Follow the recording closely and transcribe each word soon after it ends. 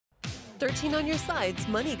13 on your side's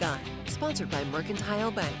Money Guide, sponsored by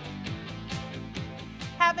Mercantile Bank.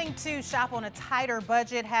 Having to shop on a tighter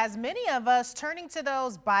budget has many of us turning to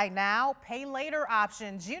those buy now, pay later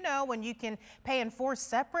options. You know, when you can pay in 4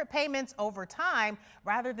 separate payments over time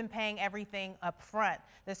rather than paying everything up front.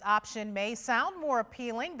 This option may sound more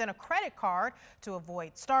appealing than a credit card to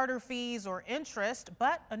avoid starter fees or interest,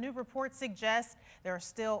 but a new report suggests there are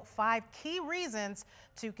still 5 key reasons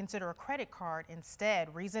to consider a credit card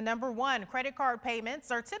instead. Reason number 1, credit card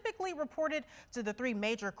payments are typically reported to the 3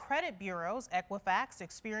 major credit bureaus, Equifax,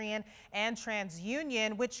 Experian, and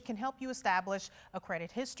TransUnion, which can help you establish a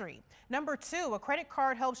credit history. Number 2, a credit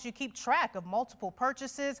card helps you keep track of multiple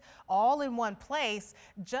purchases all in one place.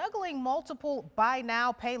 Juggling multiple buy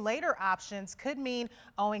now, pay later options could mean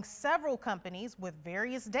owing several companies with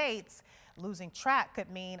various dates. Losing track could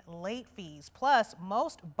mean late fees. Plus,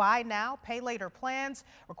 most buy now, pay later plans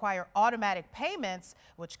require automatic payments,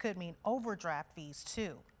 which could mean overdraft fees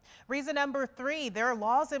too. Reason number 3, there are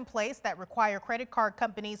laws in place that require credit card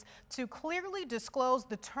companies to clearly disclose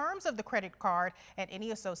the terms of the credit card and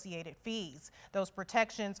any associated fees. Those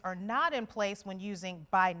protections are not in place when using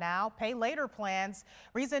buy now, pay later plans.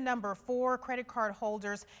 Reason number 4, credit card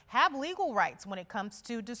holders have legal rights when it comes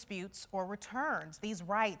to disputes or returns. These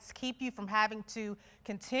rights keep you from having to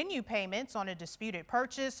continue payments on a disputed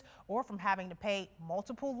purchase or from having to pay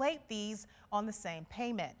multiple late fees on the same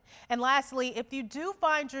payment. And lastly, if you do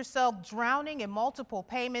find yourself drowning in multiple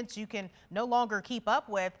payments you can no longer keep up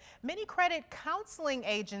with, many credit counseling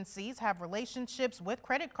agencies have relationships with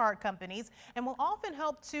credit card companies and will often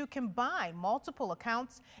help to combine multiple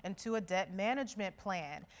accounts into a debt management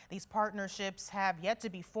plan. These partnerships have yet to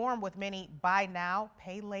be formed with many buy now,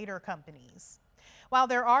 pay later companies. While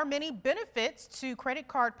there are many benefits to credit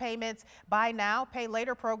card payments, buy now, pay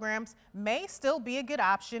later programs may still be a good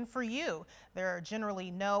option for you. There are generally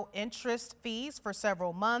no interest fees for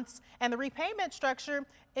several months, and the repayment structure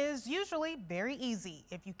is usually very easy.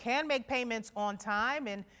 If you can make payments on time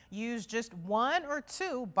and use just 1 or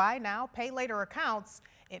 2 buy now, pay later accounts,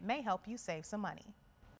 it may help you save some money.